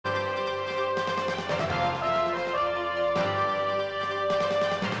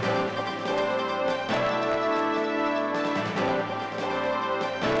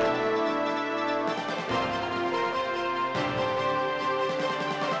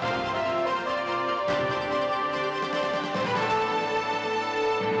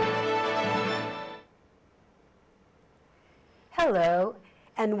Hello,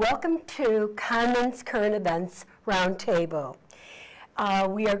 and welcome to Cahnmann's Current Events Roundtable.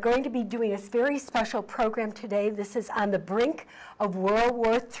 We are going to be doing a very special program today. This is on the brink of World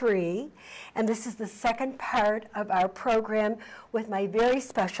War III, and this is the second part of our program with my very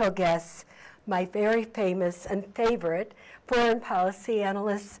special guest, my very famous and favorite foreign policy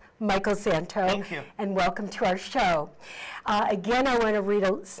analyst, Michael Santo. Thank you. And welcome to our show. Again, I want to read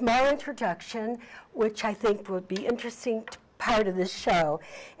a small introduction, which I think would be interesting to part of this show,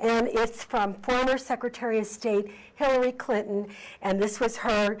 and it's from former Secretary of State Hillary Clinton, and this was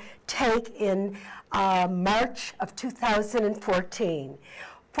her take in March of 2014.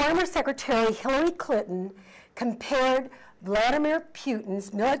 Former Secretary Hillary Clinton compared Vladimir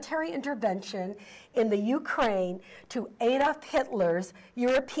Putin's military intervention in the Ukraine to Adolf Hitler's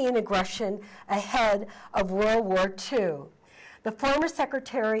European aggression ahead of World War II. The former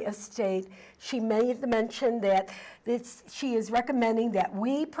Secretary of State, she made the mention that she is recommending that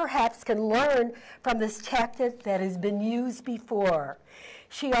we perhaps can learn from this tactic that has been used before.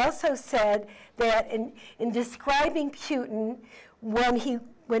 She also said that in describing Putin, when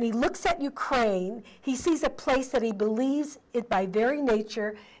he looks at Ukraine, he sees a place that he believes it by very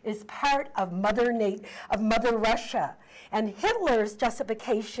nature is part of Mother Russia. And Hitler's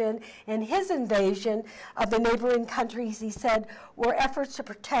justification in his invasion of the neighboring countries, he said, were efforts to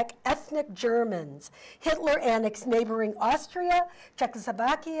protect ethnic Germans. Hitler annexed neighboring Austria,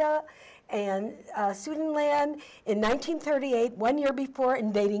 Czechoslovakia, and Sudetenland in 1938, 1 year before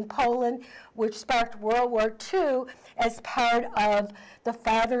invading Poland, which sparked World War II as part of the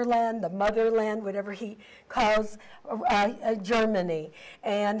fatherland, the motherland, whatever he calls Germany.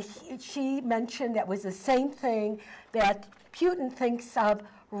 And she mentioned that was the same thing, that Putin thinks of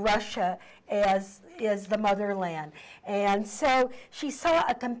Russia as the motherland. And so she saw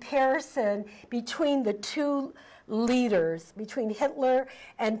a comparison between the two leaders, between Hitler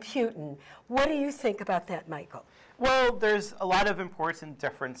and Putin. What do you think about that, Michael? Well, there's a lot of important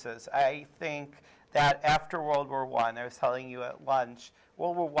differences. I think that after World War I, I was telling you at lunch,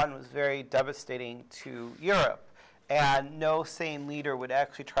 World War I was very devastating to Europe. And no sane leader would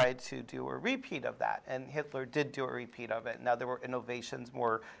actually try to do a repeat of that. And Hitler did do a repeat of it. Now there were innovations,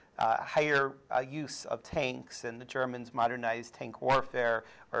 more higher use of tanks, and the Germans modernized tank warfare,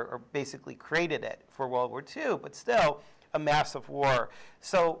 or basically created it for World War II, but still a massive war.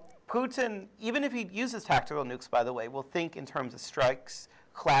 So Putin, even if he uses tactical nukes, by the way, will think in terms of strikes,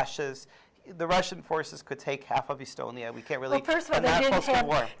 clashes. The Russian forces could take half of Estonia. We can't really. Well, first of all,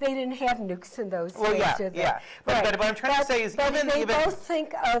 they didn't have nukes in those days, did they? Yeah. But what I'm trying to say is, they both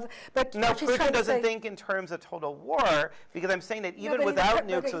think of. But no, Putin doesn't think in terms of total war, because I'm saying that even without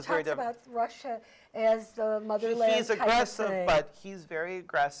nukes, it was very different. He talks about Russia as the motherland. He's aggressive, but he's very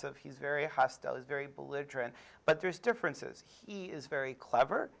aggressive. He's very hostile. He's very belligerent. But there's differences. He is very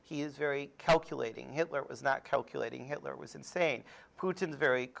clever. He is very calculating. Hitler was not calculating. Hitler was insane. Putin's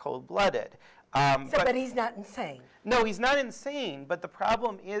very cold-blooded. But he's not insane. No, he's not insane, but the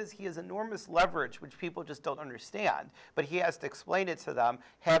problem is he has enormous leverage, which people just don't understand. But he has to explain it to them,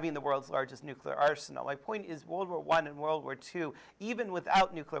 having the world's largest nuclear arsenal. My point is World War I and World War II, even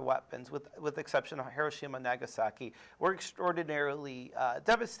without nuclear weapons, with the exception of Hiroshima and Nagasaki, were extraordinarily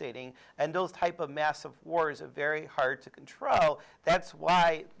devastating, and those type of massive wars are very hard to control. That's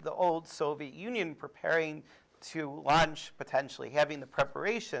why the old Soviet Union preparing to launch, potentially, having the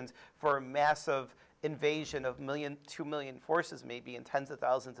preparations for a massive invasion of 2 million forces, maybe, and tens of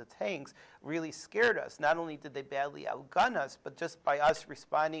thousands of tanks, really scared us. Not only did they badly outgun us, but just by us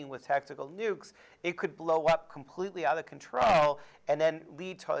responding with tactical nukes, it could blow up completely out of control and then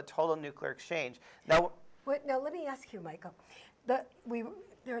lead to a total nuclear exchange. Now, let me ask you, Michael.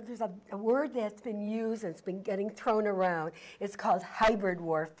 There's a word that's been used and it's been getting thrown around. It's called hybrid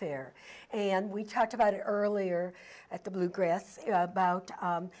warfare. And we talked about it earlier at the Bluegrass about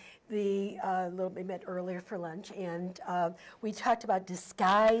we met earlier for lunch, and we talked about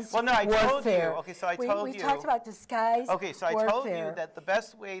disguised warfare. Well, no, I told you. Okay, so I told you. We talked about disguised warfare. Okay, so I told you that the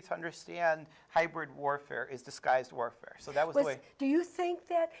best way to understand hybrid warfare is disguised warfare. So that was the way. Do you think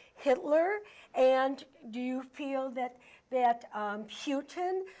that Hitler, and do you feel that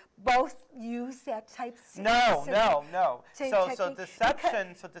Putin both use that type of No. So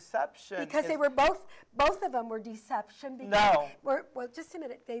deception. Because they were both of them were deception. Well, just a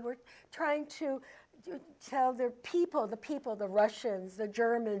minute. They were trying to tell their people, the Russians, the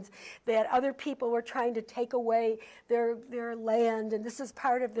Germans, that other people were trying to take away their land, and this is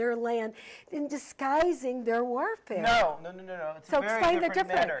part of their land, in disguising their warfare. No. It's a very different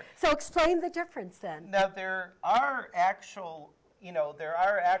matter. So explain the difference then. Now, there are actual you know, there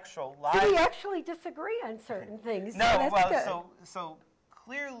are actual lies. So we actually disagree on certain things. No, so that's well, good. so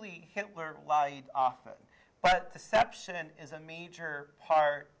clearly Hitler lied often, but deception is a major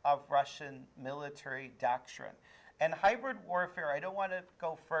part of Russian military doctrine. And hybrid warfare, I don't want to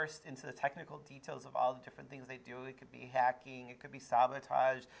go first into the technical details of all the different things they do. It could be hacking, it could be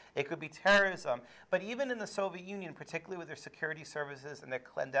sabotage, it could be terrorism. But even in the Soviet Union, particularly with their security services and their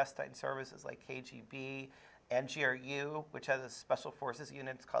clandestine services like KGB and GRU, which has a special forces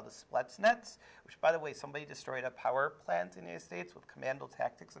unit, it's called the Spetsnaz, which, by the way, somebody destroyed a power plant in the United States with commando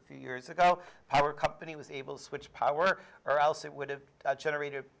tactics a few years ago. Power company was able to switch power, or else it would have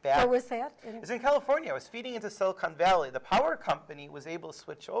generated bad. Where was that? It was in California. It was feeding into Silicon Valley. The power company was able to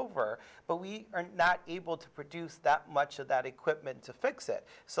switch over, but we are not able to produce that much of that equipment to fix it.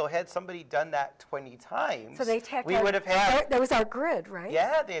 So had somebody done that 20 times, So they attacked we would have had. That was our grid, right?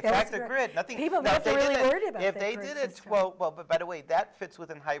 Yeah, they attacked the grid. Nothing. People now, not really worried about if that they grid did it, system. well, but by the way, that fits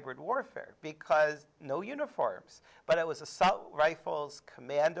within hybrid warfare because no uniforms, but it was assault rifles,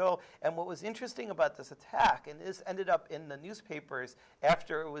 commando, and what was interesting about this attack, and this ended up in the newspapers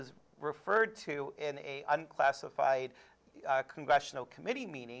after it was referred to in a unclassified congressional committee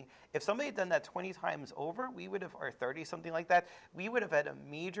meeting. If somebody had done that 20 times over, we would have, or 30, something like that, we would have had a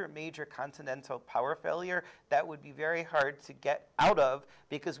major, major continental power failure that would be very hard to get out of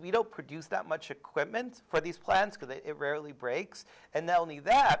because we don't produce that much equipment for these plants because it rarely breaks. And not only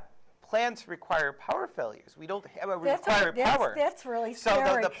that, plants require power failures. We don't have a required power. That's really so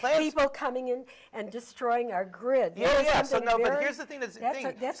scary. The plants, people coming in and destroying our grid. Yeah. So no, but here's the thing.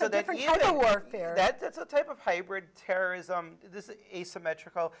 That's a different type of warfare. That's a type of hybrid terrorism. This is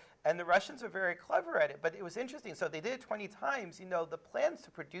asymmetrical, and the Russians are very clever at it. But it was interesting. So they did it 20 times. You know, the plans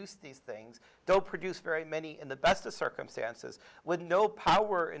to produce these things don't produce very many in the best of circumstances. With no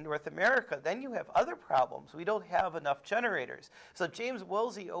power in North America, then you have other problems. We don't have enough generators. So James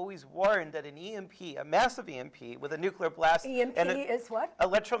Woolsey always warned that an EMP, a massive EMP with a nuclear blast, EMP is what?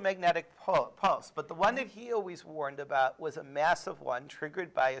 Electromagnetic pulse. But the one that he always warned about was a massive one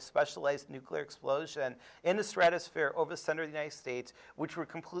triggered by a specialized nuclear explosion in the stratosphere over the center of the United States, which would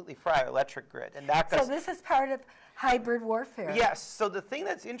completely fry our electric grid. And that So this is part of hybrid warfare. Yes. So the thing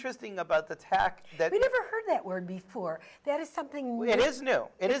that's interesting about the attack that we never heard that word before. That is something new. It is new.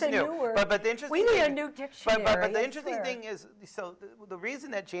 It's a new. new word. But the interesting we need thing, a new dictionary. But the interesting thing is, so the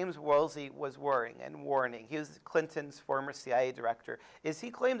reason that James Woolsey was worrying and warning, he was Clinton's former CIA director, is he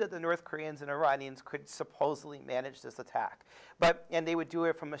claimed that the North Koreans and Iranians could supposedly manage this attack, and they would do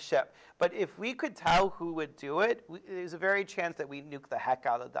it from a ship. But if we could tell who would do it, there's a very chance that we nuke the heck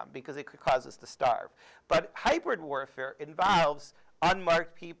out of them because it could cause us to starve. But hybrid warfare involves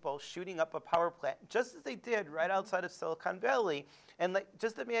unmarked people shooting up a power plant, just as they did right outside of Silicon Valley. And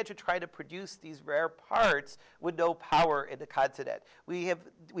just imagine trying to produce these rare parts with no power in the continent. We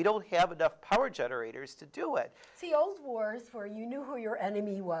don't have enough power generators to do it. See, old wars where you knew who your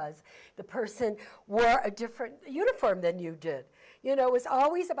enemy was. The person wore a different uniform than you did. You know, it was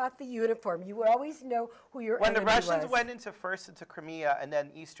always about the uniform. You would always know who your enemy was. When the Russians went into Crimea and then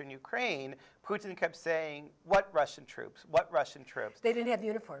eastern Ukraine, Putin kept saying, what Russian troops? What Russian troops? They didn't have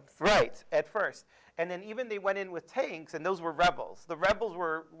uniforms. Right, at first. And then even they went in with tanks, and those were rebels. The rebels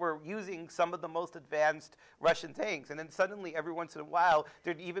were using some of the most advanced Russian tanks. And then suddenly, every once in a while,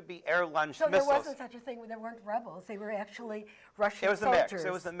 there'd even be air-launched missiles. So there wasn't such a thing where there weren't rebels. They were actually Russian soldiers.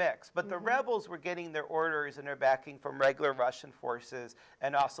 It was a mix. But the rebels were getting their orders and their backing from regular Russian forces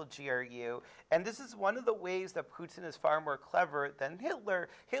and also GRU. And this is one of the ways that Putin is far more clever than Hitler.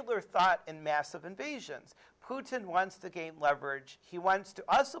 Hitler thought in massive invasions. Putin wants to gain leverage. He wants to,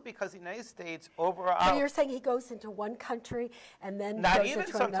 also because the United States overall. So you're saying he goes into one country and then not goes even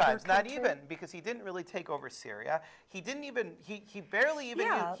into sometimes, another not country? even, because he didn't really take over Syria. He didn't even, he barely even,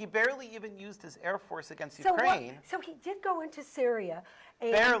 he barely even used his air force against Ukraine. So he did go into Syria.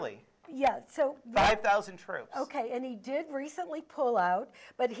 And barely. Yeah, so 5,000 troops. Okay, and he did recently pull out,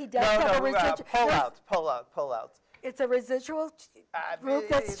 but he does have a residual. Pull out. It's a residual group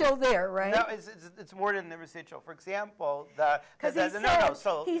that's still there, right? No, it's more than the residual. For example,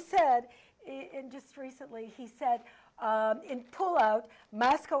 he said, and just recently, he said, in pullout,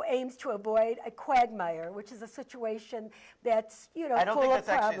 Moscow aims to avoid a quagmire, which is a situation that's, full of problems. I don't think that's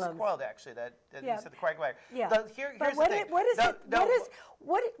actually his quote, actually, that you said the quagmire. Yeah. Here's but the thing.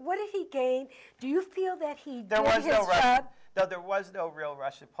 What did he gain? Do you feel that he did his job? No, there was no real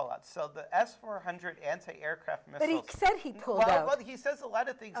Russian pullout. So the S-400 anti-aircraft missiles. But he said he pulled out. Well, he says a lot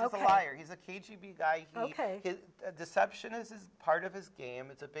of things. He's a liar. He's a KGB guy. Deception is part of his game.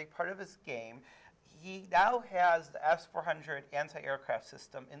 It's a big part of his game. he now has the S-400 anti-aircraft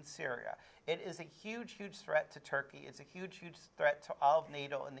system in Syria. It is a huge, huge threat to Turkey. It's a huge, huge threat to all of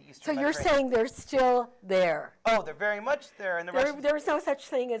NATO in the Eastern Mediterranean. So you're saying they're still there? Oh, they're very much there. And there was no such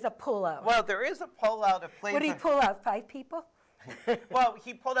thing as a pullout? Well, there is a pullout of planes. What did he pull out, 5 people? Well,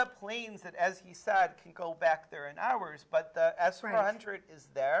 he pulled up planes that, as he said, can go back there in hours. But the S-400 is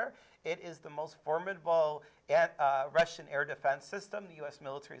there. It is the most formidable Russian air defense system. The U.S.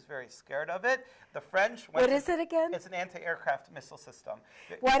 military is very scared of it. The French... What is it again? It's an anti-aircraft missile system.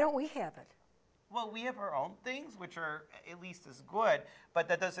 Why don't we have it? Well, we have our own things, which are at least as good, but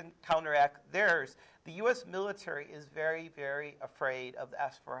that doesn't counteract theirs. The U.S. military is very, very afraid of the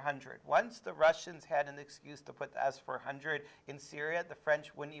S-400. Once the Russians had an excuse to put the S-400 in Syria, the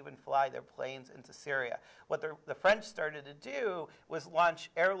French wouldn't even fly their planes into Syria. What the French started to do was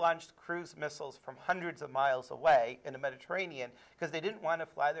launch air-launched cruise missiles from hundreds of miles away in the Mediterranean because they didn't want to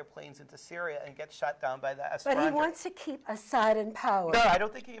fly their planes into Syria and get shot down by the S-400. But he wants to keep Assad in power. No, I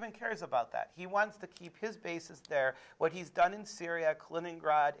don't think he even cares about that. He wants to keep his bases there. What he's done in Syria,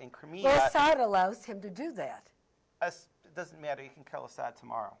 Kaliningrad, and Crimea... Well, Assad allows him to do that. It doesn't matter. You can kill Assad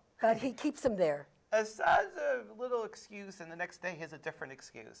tomorrow. But he keeps him there. Assad's a little excuse, and the next day he has a different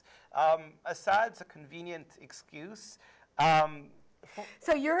excuse. Assad's a convenient excuse.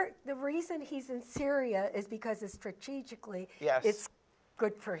 So the reason he's in Syria is because strategically it's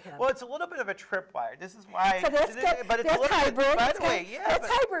good for him. Well, it's a little bit of a tripwire. This is why. So that's good. But it's that's a little hybrid. bit, by the way, that's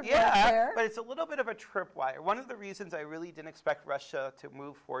hybrid warfare. But it's a little bit of a tripwire. One of the reasons I really didn't expect Russia to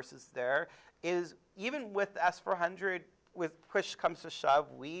move forces there is even with S-400, with push comes to shove,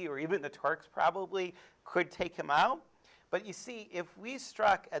 we or even the Turks probably could take him out. But you see, if we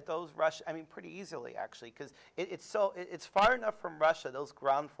struck at those Russia, I mean, pretty easily actually, because it's far enough from Russia, those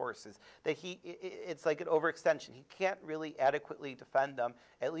ground forces, that it's like an overextension. He can't really adequately defend them,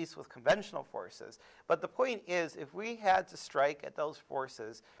 at least with conventional forces. But the point is, if we had to strike at those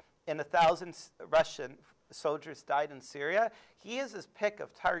forces, and 1,000 Russian soldiers died in Syria, he is his pick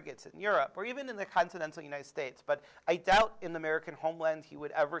of targets in Europe, or even in the continental United States. But I doubt in the American homeland he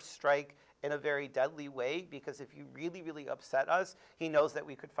would ever strike in a very deadly way, because if you really, really upset us, he knows that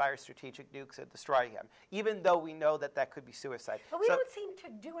we could fire strategic nukes and destroy him, even though we know that that could be suicide. But we don't seem to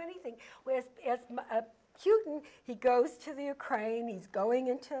do anything. As Putin, he goes to the Ukraine, he's going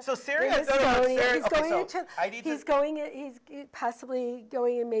into he's possibly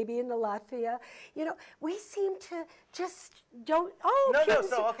going in maybe into Latvia. You know, we seem to just don't,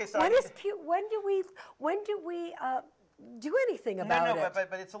 when do we do anything about it? No,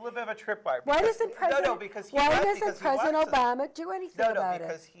 but it's a little bit of a tripwire. Why doesn't President Obama do anything about it? No,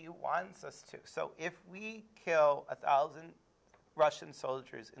 because he wants us to. So if we kill 1,000 Russian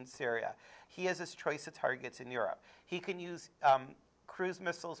soldiers in Syria, he has his choice of targets in Europe. He can use cruise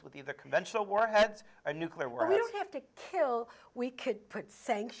missiles with either conventional warheads or nuclear warheads. But we don't have to kill. We could put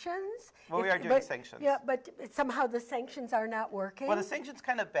sanctions. Well, we are doing sanctions. Yeah, but somehow the sanctions are not working. Well, the sanctions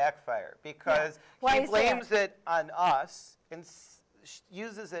kind of backfire because he blames it on us and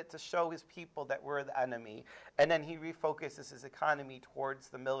uses it to show his people that we're the enemy, and then he refocuses his economy towards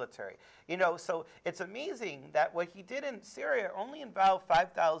the military. You know, so it's amazing that what he did in Syria only involved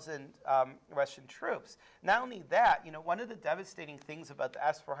 5,000 Russian troops. Not only that, you know, one of the devastating things about the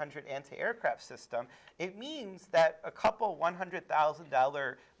S-400 anti-aircraft system, it means that a couple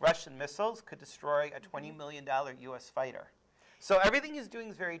 $100,000 Russian missiles could destroy a $20 million U.S. fighter. So everything he's doing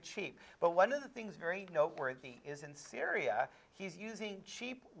is very cheap. But one of the things very noteworthy is in Syria, he's using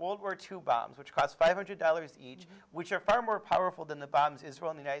cheap World War II bombs, which cost $500 each, which are far more powerful than the bombs Israel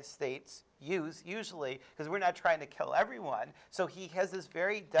and the United States use usually, because we're not trying to kill everyone. So he has this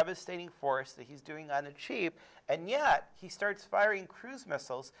very devastating force that he's doing on the cheap, and yet he starts firing cruise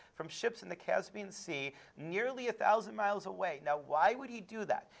missiles from ships in the Caspian Sea nearly 1,000 miles away. Now, why would he do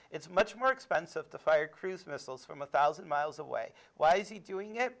that? It's much more expensive to fire cruise missiles from 1,000 miles away. Why is he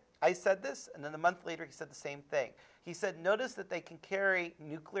doing it? I said this, and then a month later he said the same thing. He said, notice that they can carry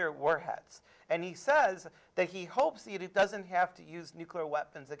nuclear warheads. And he says that he hopes that he doesn't have to use nuclear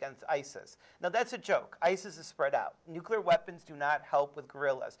weapons against ISIS. Now, that's a joke. ISIS is spread out. Nuclear weapons do not help with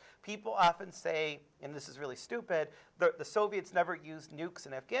guerrillas. People often say, and this is really stupid, the Soviets never used nukes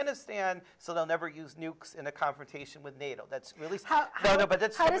in Afghanistan, so they'll never use nukes in a confrontation with NATO. That's really how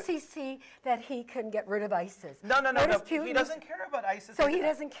does he see that he can get rid of ISIS? No. He doesn't care about ISIS. So he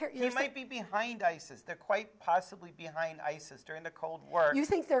doesn't care. He might be behind ISIS. They're quite possibly behind ISIS during the Cold War. You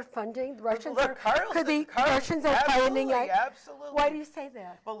think they're funding the Russians? Look, Russians are funding ISIS? Absolutely. Why do you say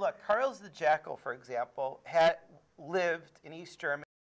that? Well, look, Karl the Jackal, for example, had lived in East Germany